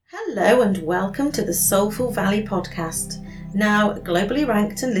Hello and welcome to the Soulful Valley podcast, now globally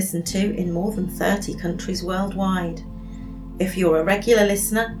ranked and listened to in more than 30 countries worldwide. If you're a regular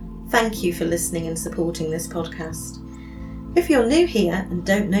listener, thank you for listening and supporting this podcast. If you're new here and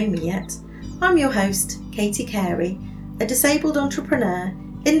don't know me yet, I'm your host, Katie Carey, a disabled entrepreneur,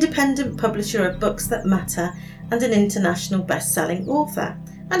 independent publisher of books that matter, and an international best-selling author,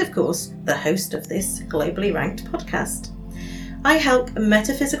 and of course, the host of this globally ranked podcast. I help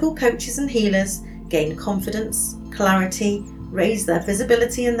metaphysical coaches and healers gain confidence, clarity, raise their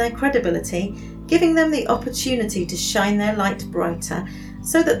visibility and their credibility, giving them the opportunity to shine their light brighter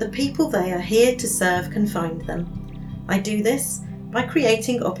so that the people they are here to serve can find them. I do this by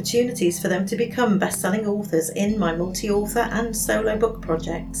creating opportunities for them to become best-selling authors in my multi-author and solo book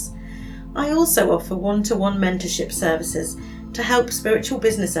projects. I also offer one-to-one mentorship services to help spiritual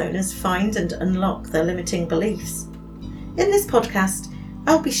business owners find and unlock their limiting beliefs. In this podcast,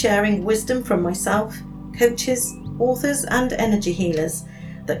 I'll be sharing wisdom from myself, coaches, authors and energy healers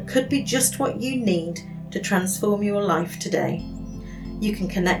that could be just what you need to transform your life today. You can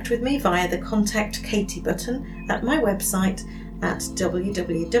connect with me via the Contact Katie button at my website at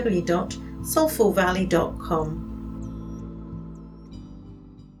www.soulfulvalley.com.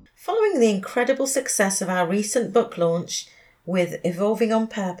 Following the incredible success of our recent book launch with Evolving on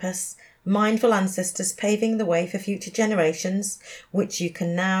Purpose, Mindful Ancestors Paving the Way for Future Generations, which you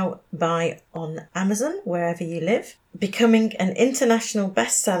can now buy on Amazon wherever you live, becoming an international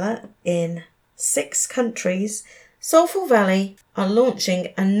bestseller in 6 countries, Soulful Valley are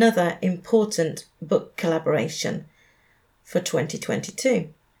launching another important book collaboration for 2022.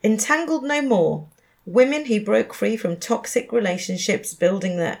 Entangled No More, Women Who Broke Free from Toxic Relationships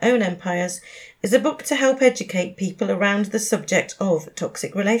Building Their Own Empires, is a book to help educate people around the subject of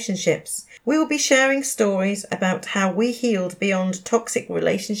toxic relationships. We will be sharing stories about how we healed beyond toxic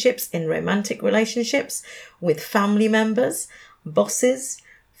relationships in romantic relationships with family members, bosses,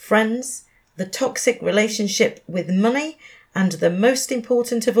 friends, the toxic relationship with money, and the most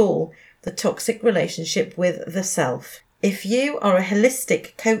important of all, the toxic relationship with the self. If you are a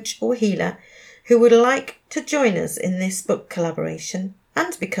holistic coach or healer who would like to join us in this book collaboration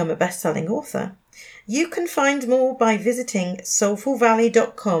and become a best-selling author, you can find more by visiting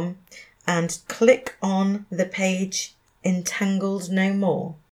soulfulvalley.com and click on the page Entangled No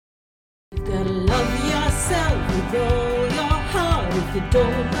More. You gotta love yourself with all your heart. If you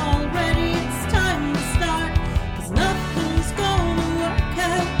don't already, it's time to start. 'Cause nothing's gonna work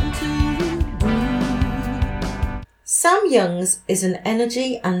out until you do. Sam Youngs is an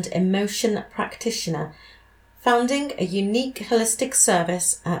energy and emotion practitioner, founding a unique holistic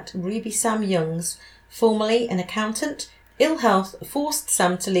service at Ruby Sam Youngs. Formerly an accountant, ill health forced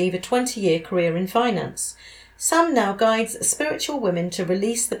Sam to leave a 20-year career in finance. Sam now guides spiritual women to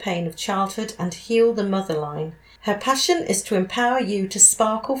release the pain of childhood and heal the mother line. Her passion is to empower you to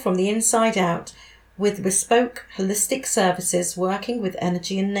sparkle from the inside out with bespoke holistic services working with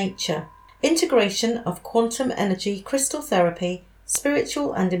energy and nature. Integration of quantum energy, crystal therapy,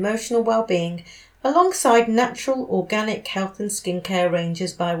 spiritual and emotional well-being, alongside natural organic health and skincare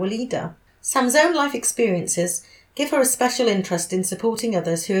ranges by Walida. Sam's own life experiences give her a special interest in supporting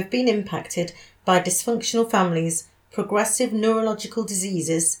others who have been impacted by dysfunctional families, progressive neurological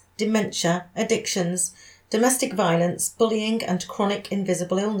diseases, dementia, addictions, domestic violence, bullying and chronic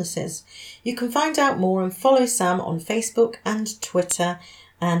invisible illnesses. You can find out more and follow Sam on Facebook and Twitter,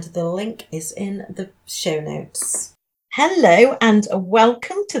 and the link is in the show notes. Hello and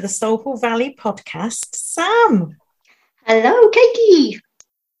welcome to the Soulful Valley podcast, Sam. Hello, Katie.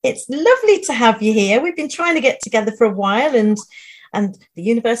 It's lovely to have you here. We've been trying to get together for a while and the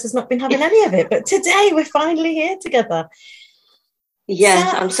universe has not been having any of it. But today we're finally here together.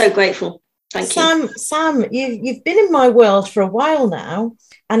 Yeah, Sam, I'm so grateful. Thank you. Sam, you've been in my world for a while now,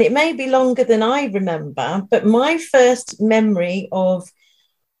 and it may be longer than I remember, but my first memory of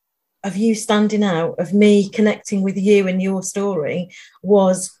you standing out, of me connecting with you and your story,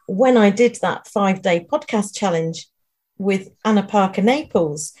 was when I did that 5-day podcast challenge with Anna Parker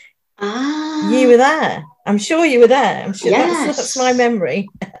Naples. You were there. I'm sure you were there. I'm sure that's my memory.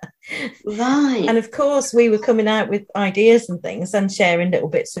 Right. And of course, we were coming out with ideas and things and sharing little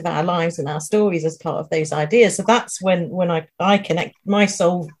bits of our lives and our stories as part of those ideas. So that's when I connect, my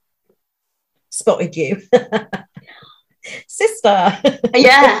soul spotted you. Sister.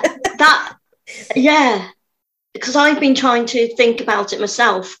 Because I've been trying to think about it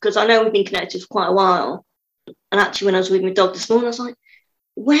myself, because I know we've been connected for quite a while. And actually, when I was with my dog this morning, I was like,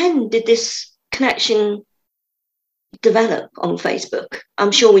 when did this connection develop on Facebook?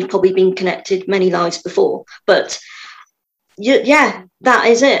 I'm sure we've probably been connected many lives before, but yeah, that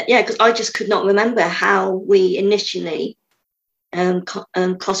is it. Yeah, because I just could not remember how we initially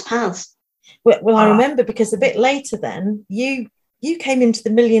crossed paths. Well, I remember because a bit later then you came into the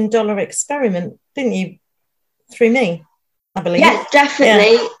 $1 million experiment, didn't you? Through me, I believe. Yeah,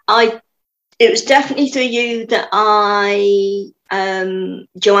 definitely. Yeah. It was definitely through you that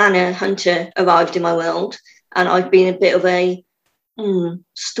Joanna Hunter arrived in my world, and I've been a bit of a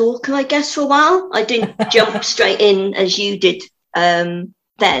stalker, I guess, for a while. I didn't jump straight in as you did then,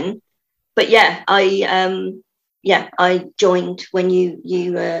 but yeah, I joined when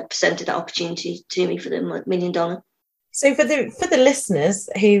you presented that opportunity to me for the $1 million. So for the listeners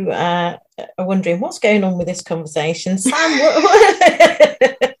who are wondering what's going on with this conversation, Sam,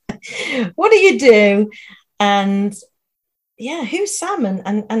 what do you do? And yeah, who's Sam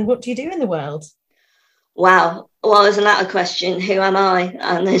and what do you do in the world? Wow. Well, isn't that a question? Who am I?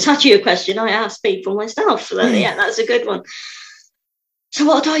 And it's actually a question I ask people myself. So yeah, that's a good one. So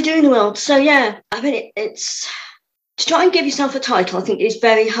what do I do in the world? So yeah, I mean, it's to try and give yourself a title, I think is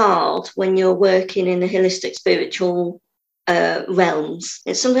very hard when you're working in the holistic spiritual realms.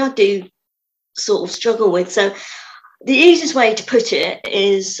 It's something I do sort of struggle with. So the easiest way to put it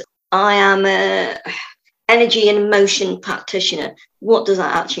is I am a energy and emotion practitioner. What does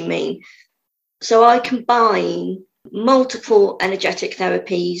that actually mean? So I combine multiple energetic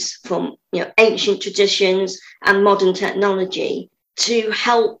therapies from ancient traditions and modern technology to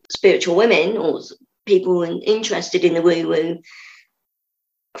help spiritual women or people interested in the woo-woo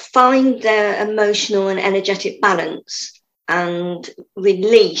find their emotional and energetic balance and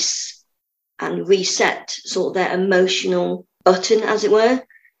release and reset sort of their emotional button, as it were.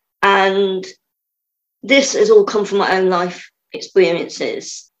 And this has all come from my own life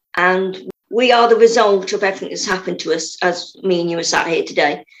experiences. And we are the result of everything that's happened to us as me and you are sat here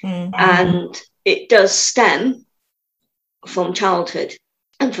today. Mm-hmm. And it does stem from childhood.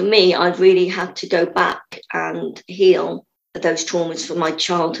 And for me, I've really had to go back and heal those traumas from my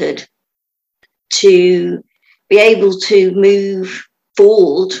childhood to be able to move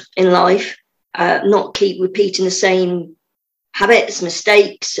forward in life, not keep repeating the same habits,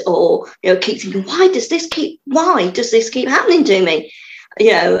 mistakes, or keep thinking, why does this keep happening to me?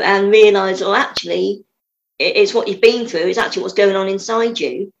 And realise, well, actually, it's what you've been through. It's actually what's going on inside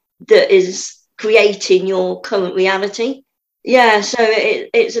you that is creating your current reality. Yeah, so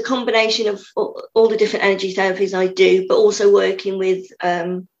it's a combination of all the different energy therapies I do, but also working with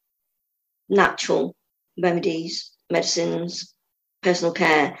natural remedies, medicines, personal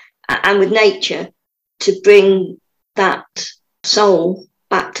care, and with nature to bring that soul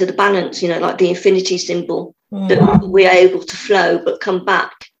back to the balance, like the infinity symbol, that we're able to flow but come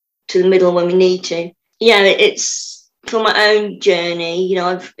back to the middle when we need to. Yeah, it's from my own journey.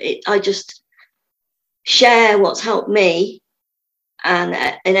 I just share what's helped me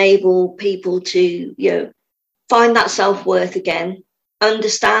and enable people to find that self-worth again,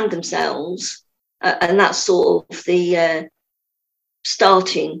 understand themselves, and that's sort of the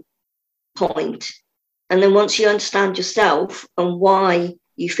starting point. And then once you understand yourself and why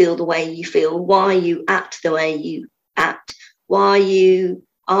you feel the way you feel, why you act the way you act, why you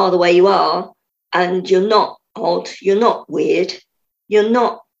are the way you are, and you're not odd, you're not weird, you're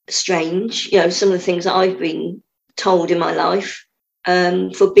not strange, some of the things that I've been told in my life,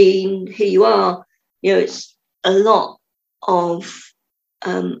 for being who you are. It's a lot of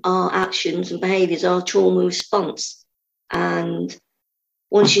our actions and behaviours are trauma response. And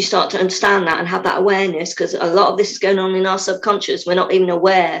once you start to understand that and have that awareness, because a lot of this is going on in our subconscious, we're not even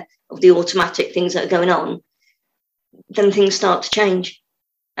aware of the automatic things that are going on, then things start to change.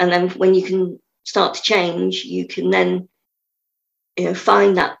 And then when you can start to change, you can then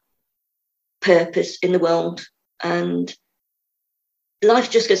find that purpose in the world, and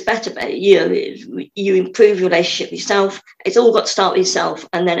life just gets better. You improve your relationship with yourself. It's all got to start with yourself,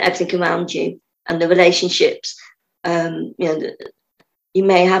 and then everything around you and the relationships. You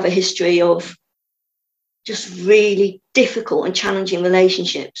may have a history of just really difficult and challenging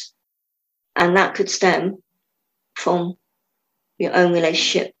relationships, and that could stem from your own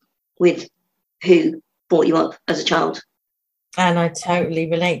relationship with who brought you up as a child. And I totally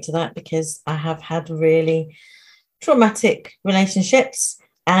relate to that, because I have had really traumatic relationships,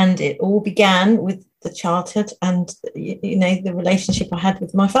 and it all began with the childhood and the relationship I had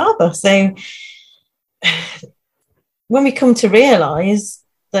with my father. So when we come to realise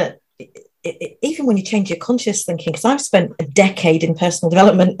that even when you change your conscious thinking, because I've spent a decade in personal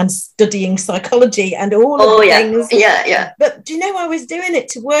development and studying psychology and all of the things. Yeah. But do you know, I was doing it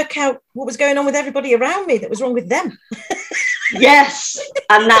to work out what was going on with everybody around me that was wrong with them. Yes,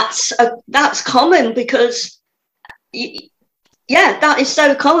 and that's common, because yeah, that is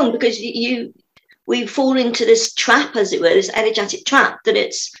so common, because we fall into this trap, as it were, this energetic trap, that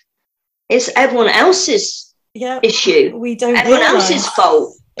it's everyone else's issue. We don't everyone else's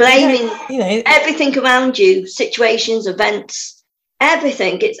fault, blaming everything around you, situations, events,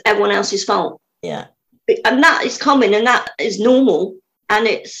 everything. It's everyone else's fault. Yeah, and that is common, and that is normal, and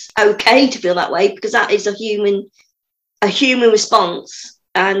it's okay to feel that way, because that is a human response,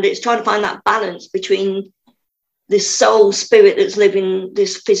 and it's trying to find that balance between this soul spirit that's living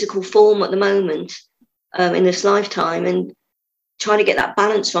this physical form at the moment, in this lifetime, and trying to get that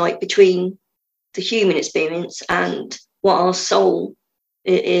balance right between the human experience and what our soul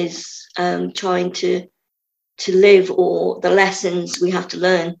is trying to live, or the lessons we have to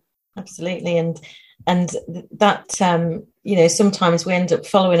learn. Absolutely. And that sometimes we end up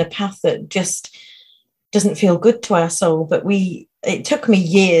following a path that just doesn't feel good to our soul, but it took me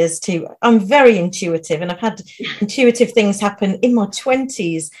years I'm very intuitive, and I've had intuitive things happen in my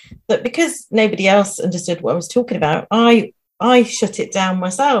 20s, but because nobody else understood what I was talking about, I shut it down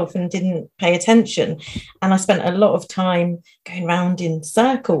myself and didn't pay attention. And I spent a lot of time going round in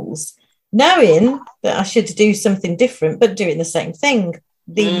circles, knowing that I should do something different, but doing the same thing.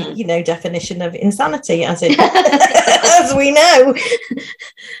 The definition of insanity, as we know.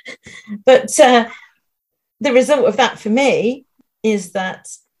 But the result of that for me is that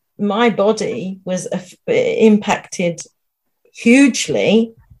my body was impacted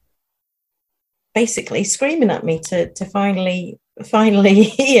hugely, basically screaming at me to finally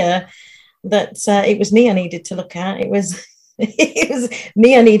hear that it was me I needed to look at. It was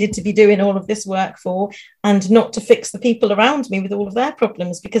me I needed to be doing all of this work for, and not to fix the people around me with all of their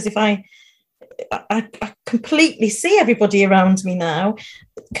problems. Because if I completely see everybody around me now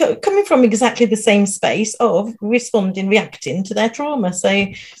coming from exactly the same space of reacting to their trauma. So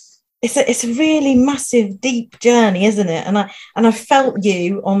it's a really massive, deep journey, isn't it? And I felt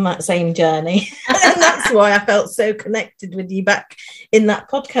you on that same journey. And that's why I felt so connected with you back in that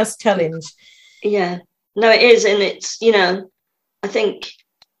podcast challenge. Yeah, no, it is. And it's, I think,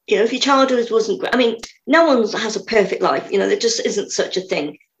 if your childhood wasn't great, I mean, no one has a perfect life. There just isn't such a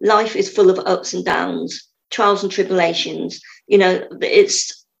thing. Life is full of ups and downs, trials and tribulations.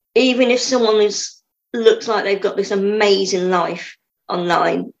 It's, even if someone looks like they've got this amazing life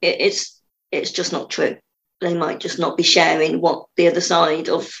online, it's just not true. They might just not be sharing what the other side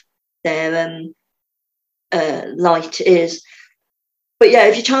of their light is. But yeah,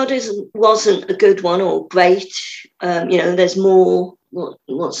 if your childhood wasn't a good one or great, there's more,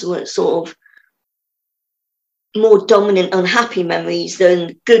 what's the word, sort of more dominant unhappy memories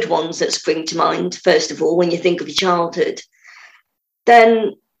than good ones that spring to mind, first of all, when you think of your childhood.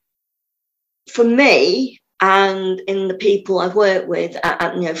 Then for me, and in the people I've worked with,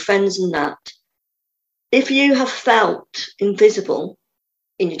 and friends and that, if you have felt invisible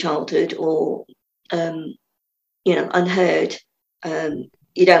in your childhood, or unheard,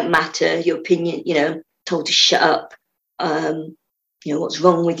 you don't matter, your opinion, told to shut up, what's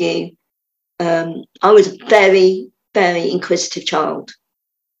wrong with you. I was a very, very inquisitive child.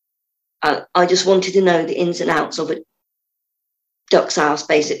 I just wanted to know the ins and outs of a duck's house,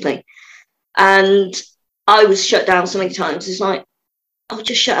 basically. And I was shut down so many times. It's like, oh,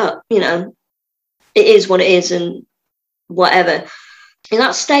 just shut up. It is what it is, and whatever. And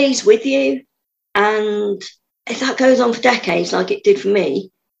that stays with you. And if that goes on for decades, like it did for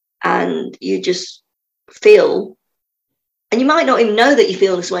me, and you just feel, and you might not even know that you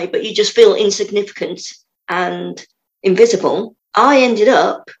feel this way, but you just feel insignificant and invisible. I ended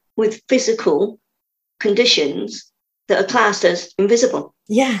up with physical conditions that are classed as invisible.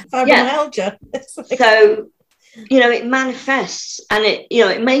 Yeah, fibromyalgia. Yeah. So, it manifests, and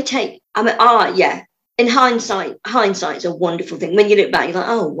it may take, in hindsight's a wonderful thing. When you look back, you're like,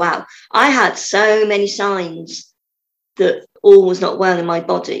 oh, wow, I had so many signs that all was not well in my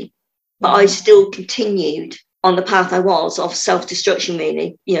body, but I still continued on the path I was of self-destruction,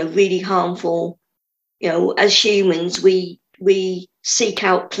 really, really harmful. As humans, we seek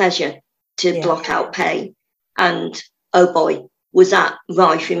out pleasure to block out pain. And, oh boy, was that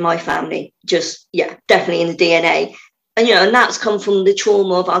rife in my family. Just, definitely in the DNA. And, and that's come from the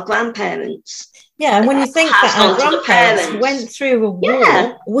trauma of our grandparents. Yeah, and when you think that our grandparents went through a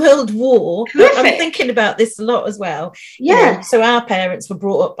war, World War, I'm thinking about this a lot as well. Yeah. So our parents were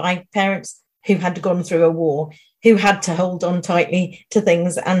brought up by parents who had gone through a war, who had to hold on tightly to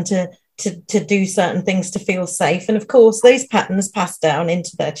things and to do certain things to feel safe. And of course, those patterns pass down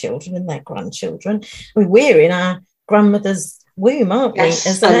into their children and their grandchildren. We're in our grandmother's womb, aren't we,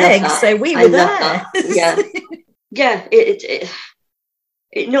 as an egg? So we were there. Yeah.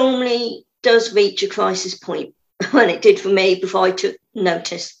 It normally does reach a crisis point than it did for me before I took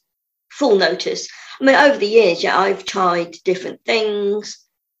full notice. I mean, over the years, I've tried different things.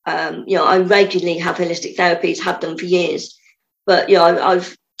 I regularly have holistic therapies, have done for years. But,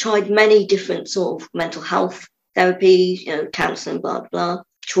 I've tried many different sort of mental health therapies, counselling, blah, blah,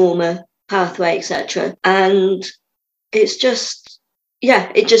 trauma, pathway, etc. And it's just,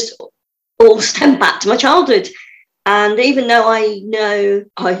 it just all stemmed back to my childhood. And even though I know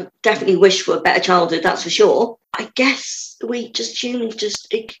I definitely wish for a better childhood, that's for sure, I guess humans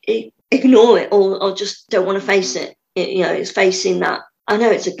just ignore it or just don't want to face it. It's facing that. I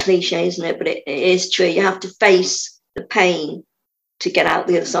know it's a cliche, isn't it? But it is true. You have to face the pain to get out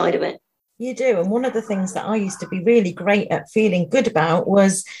the other side of it. You do. And one of the things that I used to be really great at feeling good about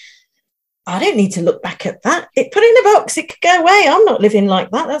was, I don't need to look back at that. It put in a box, it could go away. I'm not living like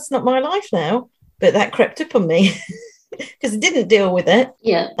that. That's not my life now. But that crept up on me because it didn't deal with it.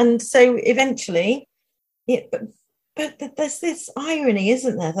 Yeah. And so eventually, but there's this irony,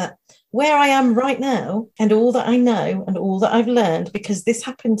 isn't there, that where I am right now and all that I know and all that I've learned, because this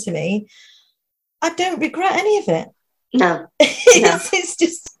happened to me, I don't regret any of it. No. It's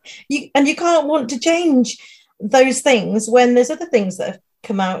just, you can't want to change those things when there's other things that have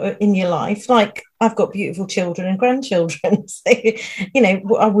come out in your life. Like, I've got beautiful children and grandchildren. So,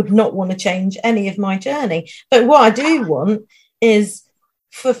 I would not want to change any of my journey. But what I do want is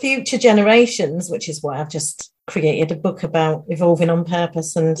for future generations, which is why I've just created a book about evolving on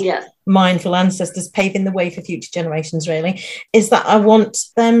purpose and mindful ancestors paving the way for future generations, really, is that I want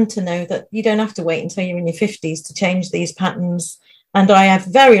them to know that you don't have to wait until you're in your 50s to change these patterns. And I have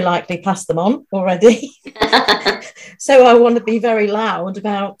very likely passed them on already. So I want to be very loud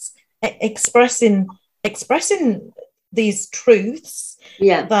about expressing these truths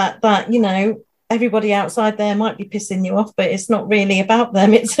that everybody outside there might be pissing you off, but it's not really about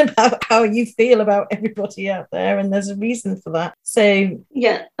them. It's about how you feel about everybody out there, and there's a reason for that. So and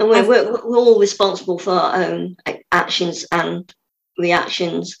we're all responsible for our own actions and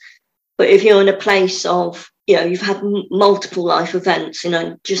reactions. But if you're in a place of, you've had multiple life events,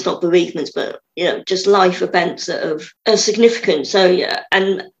 just not bereavements, but, just life events that are significant. So,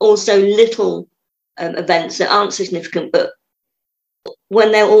 and also little events that aren't significant, but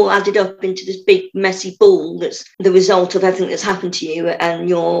when they're all added up into this big messy ball that's the result of everything that's happened to you and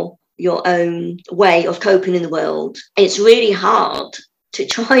your own way of coping in the world, it's really hard to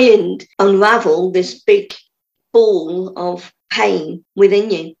try and unravel this big ball of pain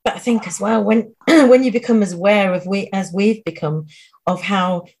within you. But I think as well, when you become as aware as we've become of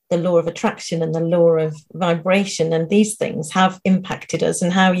how the law of attraction and the law of vibration and these things have impacted us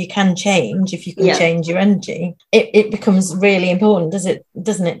and how you can change if you can change your energy, it becomes really important,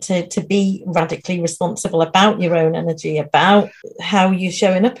 doesn't it, to be radically responsible about your own energy, about how you're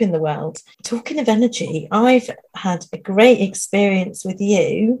showing up in the world. Talking of energy, I've had a great experience with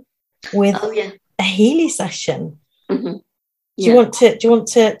you with a Healy session. Mm-hmm. Do you want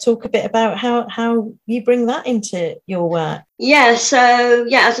to talk a bit about how you bring that into your work? So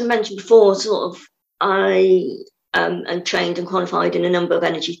as I mentioned before, sort of I am trained and qualified in a number of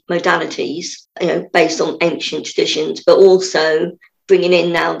energy modalities, based on ancient traditions, but also bringing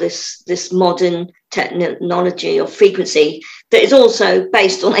in now this modern technology of frequency that is also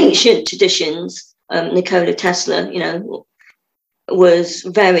based on ancient traditions. Nikola Tesla, was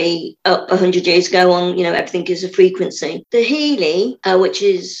very up 100 years ago on, everything is a frequency. The Healy, which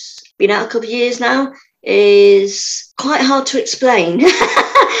has been out a couple of years now, is quite hard to explain.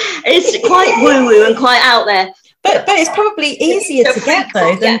 It's quite woo-woo and quite out there. But it's probably easier to get,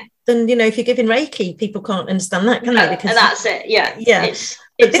 though, than if you're giving Reiki, people can't understand that, can they? Because that's it, yeah.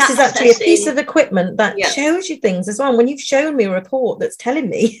 But this is actually a piece of equipment that shows you things as well. When you've shown me a report that's telling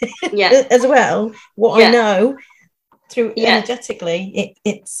me as well what I know, through energetically,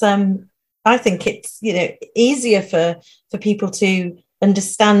 it's I think it's easier for people to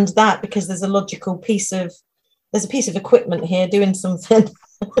understand that, because there's a piece of equipment here doing something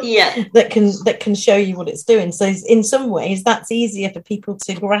that can show you what it's doing. So in some ways that's easier for people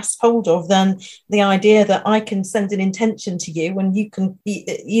to grasp hold of than the idea that I can send an intention to you and you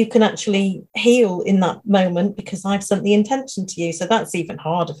can actually heal in that moment because I've sent the intention to you. So that's even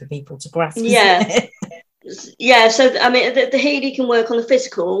harder for people to grasp. So I mean, the Healy can work on the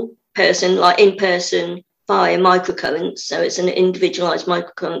physical person, like in person, via microcurrents. So it's an individualized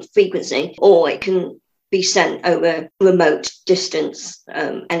microcurrent frequency, or it can be sent over remote distance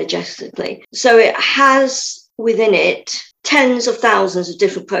energetically. So it has within it tens of thousands of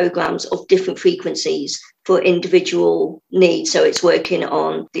different programs of different frequencies for individual needs. So it's working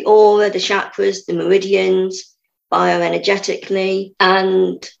on the aura, the chakras, the meridians, bioenergetically,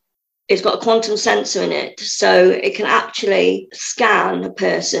 and it's got a quantum sensor in it, so it can actually scan a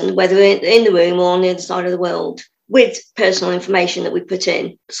person, whether in the room or on the other side of the world, with personal information that we put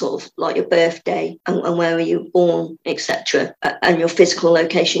in, sort of like your birthday and where were you born, etc., and your physical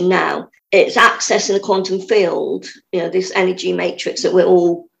location now. It's accessing the quantum field, this energy matrix that we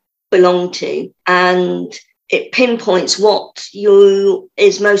all belong to, and it pinpoints what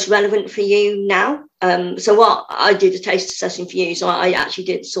is most relevant for you now. So what I did a taste assessment for you. So I actually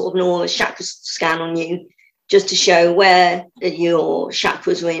did sort of an aura chakra scan on you, just to show where your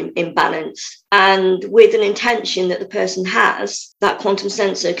chakras were in balance. And with an intention that the person has, that quantum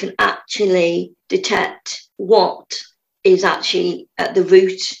sensor can actually detect what is actually at the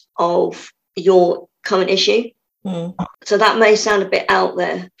root of your current issue. So that may sound a bit out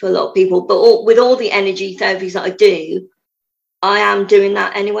there for a lot of people, but with all the energy therapies that I do, I am doing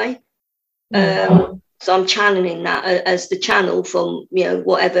that anyway. So I'm channeling that as the channel from,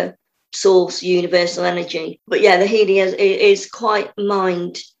 whatever source, universal energy. But yeah, the healing is quite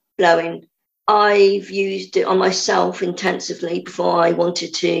mind-blowing. I've used it on myself intensively before I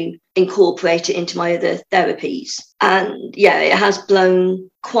wanted to incorporate it into my other therapies. And yeah, it has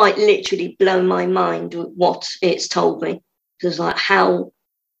quite literally blown my mind with what it's told me. Because like, how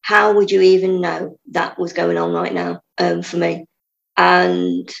would you even know that was going on right now for me?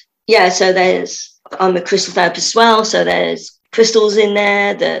 And yeah, so I'm a crystal therapist as well. So there's crystals in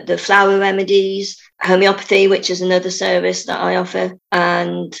there, the flower remedies, homeopathy, which is another service that I offer.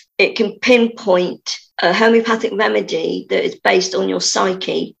 And it can pinpoint a homeopathic remedy that is based on your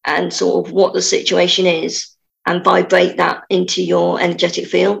psyche and sort of what the situation is, and vibrate that into your energetic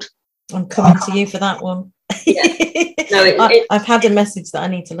field. I'm coming to you for that one. Yeah. No, I've had a message that I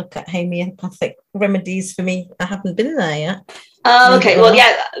need to look at homeopathic remedies for me. I haven't been there yet. Oh, okay. Well,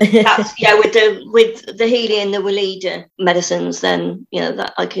 yeah, that's, with the healing and the Weleda medicines, then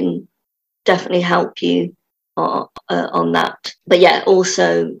that I can definitely help you on that. But yeah,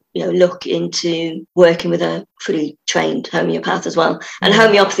 also look into working with a fully trained homeopath as well. And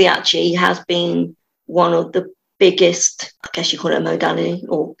homeopathy actually has been one of the biggest, I guess you call it a modality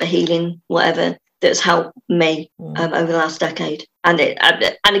or a healing, whatever, that's helped me over the last decade. And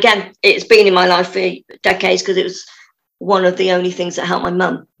again, it's been in my life for decades because it was one of the only things that helped my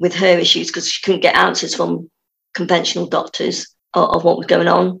mum with her issues, because she couldn't get answers from conventional doctors of what was going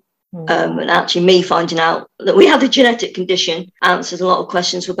on. And actually me finding out that we had a genetic condition answered a lot of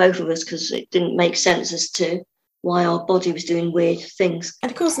questions for both of us, because it didn't make sense as to why our body was doing weird things.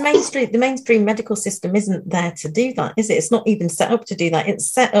 And of course, the mainstream medical system isn't there to do that, is it? It's not even set up to do that.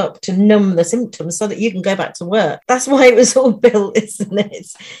 It's set up to numb the symptoms so that you can go back to work. That's why it was all built, isn't it?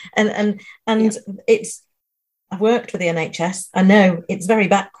 And it's, I've worked with the NHS. I know it's very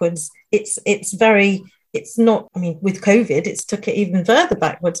backwards. It's not, I mean, with COVID, it's took it even further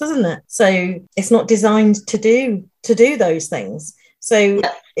backwards, hasn't it? So it's not designed to do those things. So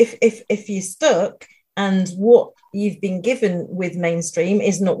if you're stuck and what you've been given with mainstream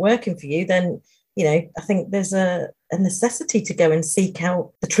is not working for you, then, I think there's a necessity to go and seek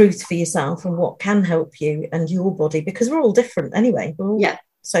out the truth for yourself and what can help you and your body, because we're all different anyway. We're all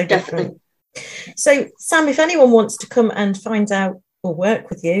so different. Definitely. So, Sam, if anyone wants to come and find out or work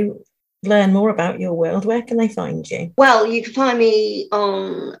with you, learn more about your world, where can they find you? Well, you can find me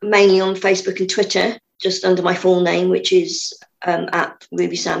mainly on Facebook and Twitter, just under my full name, which is at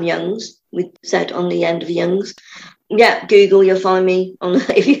Ruby Sam Youngs, with Z on the end of Youngs. Yeah, Google, you'll find me on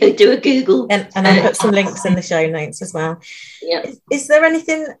if you do a Google. And I'll put some links in the show notes as well. Yeah. Is there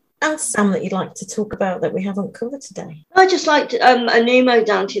anything else, Sam, that you'd like to talk about that we haven't covered today? I just liked a new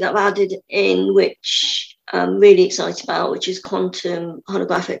modality that I've added in, which I'm really excited about, which is quantum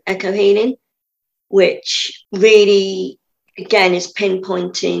holographic echo healing, which really, again, is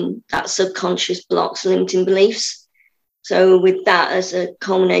pinpointing that subconscious blocks, limiting beliefs. So with that as a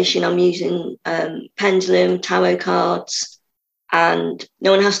culmination, I'm using pendulum, tarot cards, and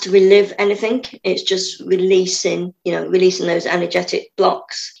no one has to relive anything. It's just releasing those energetic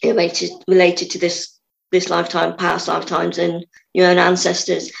blocks related to this lifetime, past lifetimes, and your own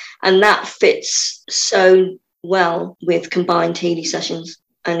ancestors. And that fits so well with combined healing sessions.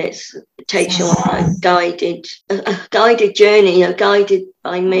 And it takes you on a guided journey, guided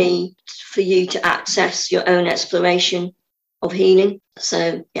by me, for you to access your own exploration of healing.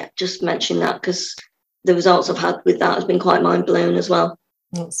 So yeah, just mention that because the results I've had with that has been quite mind blown as well.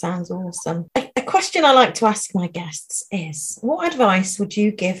 That sounds awesome. A question I like to ask my guests is, what advice would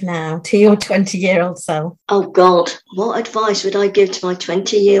you give now to your 20-year-old self? Oh God, what advice would I give to my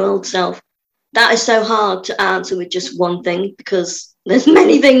 20-year-old self? That is so hard to answer with just one thing, because there's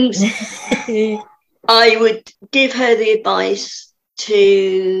many things. I would give her the advice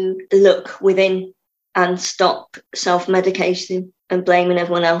to look within and stop self-medicating and blaming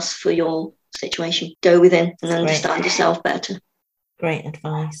everyone else for your situation. Go within and understand yourself better. Great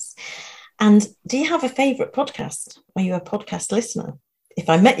advice. And do you have a favourite podcast? Are you a podcast listener? If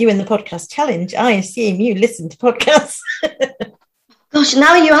I met you in the podcast challenge, I assume you listen to podcasts. Gosh,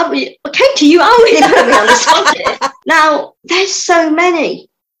 now you have, Katie, you are really putting me on the spot here. Now, there's so many.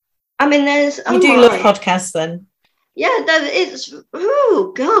 I mean, You do love podcasts then? Yeah, it's,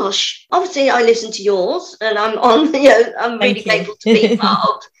 oh gosh. Obviously, I listen to yours and I'm on, I'm really grateful to be part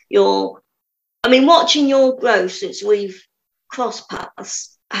of your, I mean, watching your growth since we've crossed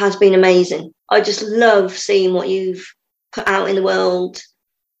paths has been amazing. I just love seeing what you've put out in the world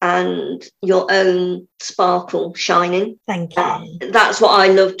and your own sparkle shining. Thank you. That's what I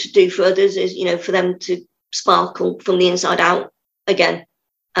love to do for others is, for them to sparkle from the inside out again.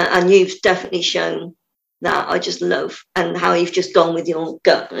 And you've definitely shown that. I just love and how you've just gone with your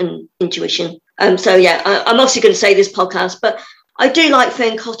gut and intuition. So yeah, I'm obviously going to say this podcast, but I do like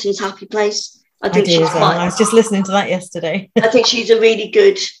Fern Cotton's Happy Place. I was just listening to that yesterday. I think she's a really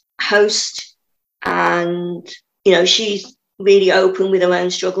good host and, she's really open with her own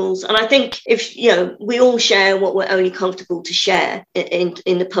struggles. And I think if, we all share what we're only comfortable to share in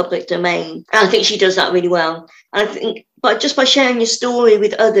the public domain. And I think she does that really well. And I think, but just by sharing your story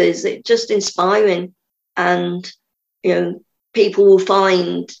with others, it's just inspiring. And, people will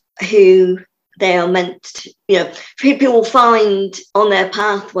find who they are meant to, people will find on their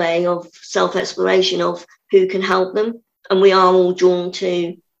pathway of self-exploration of who can help them. And we are all drawn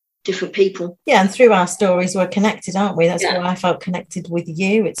to different people. Yeah, and through our stories we're connected, aren't we? That's why I felt connected with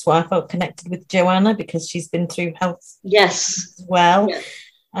you. It's why I felt connected with Joanna, because she's been through health as well. Yeah.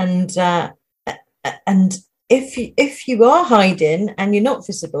 And if you are hiding and you're not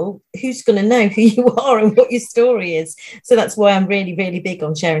visible, who's going to know who you are and what your story is? So that's why I'm really, really big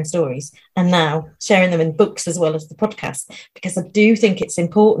on sharing stories and now sharing them in books as well as the podcast, because I do think it's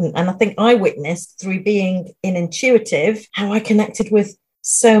important. And I think I witnessed through being in Intuitive how I connected with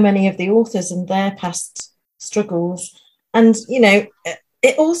so many of the authors and their past struggles. And,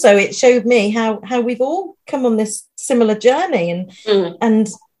 it showed me how we've all come on this similar journey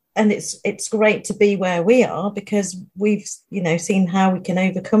and it's great to be where we are because we've, seen how we can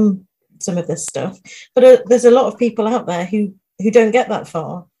overcome some of this stuff. But there's a lot of people out there who don't get that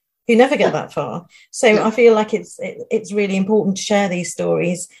far, who never get that far. So I feel like it's really important to share these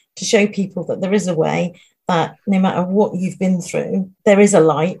stories, to show people that there is a way, that no matter what you've been through, there is a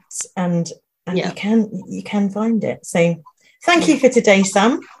light and you can find it. So thank you for today,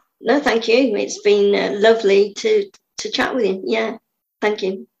 Sam. No, thank you. It's been lovely to chat with you. Yeah, thank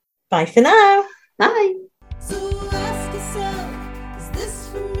you. Bye for now. Bye. So ask yourself, is this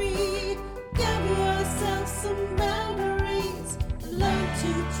for me? Give yourself some boundaries. Learn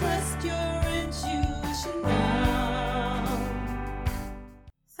to trust your intuition now.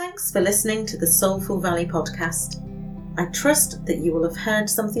 Thanks for listening to the Soulful Valley podcast. I trust that you will have heard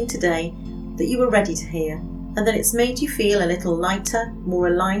something today that you were ready to hear, and that it's made you feel a little lighter, more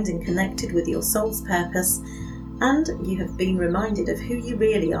aligned and connected with your soul's purpose, and you have been reminded of who you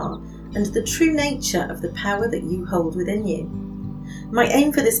really are and the true nature of the power that you hold within you. My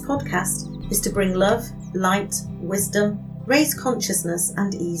aim for this podcast is to bring love, light, wisdom, raise consciousness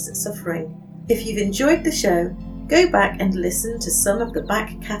and ease suffering. If you've enjoyed the show, go back and listen to some of the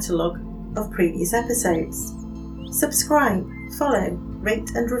back catalogue of previous episodes. Subscribe, follow, rate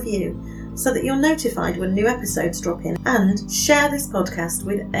and review so that you're notified when new episodes drop in, and share this podcast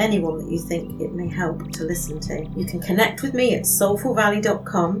with anyone that you think it may help to listen to. You can connect with me at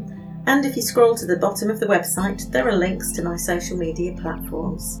soulfulvalley.com, and if you scroll to the bottom of the website, there are links to my social media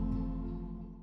platforms.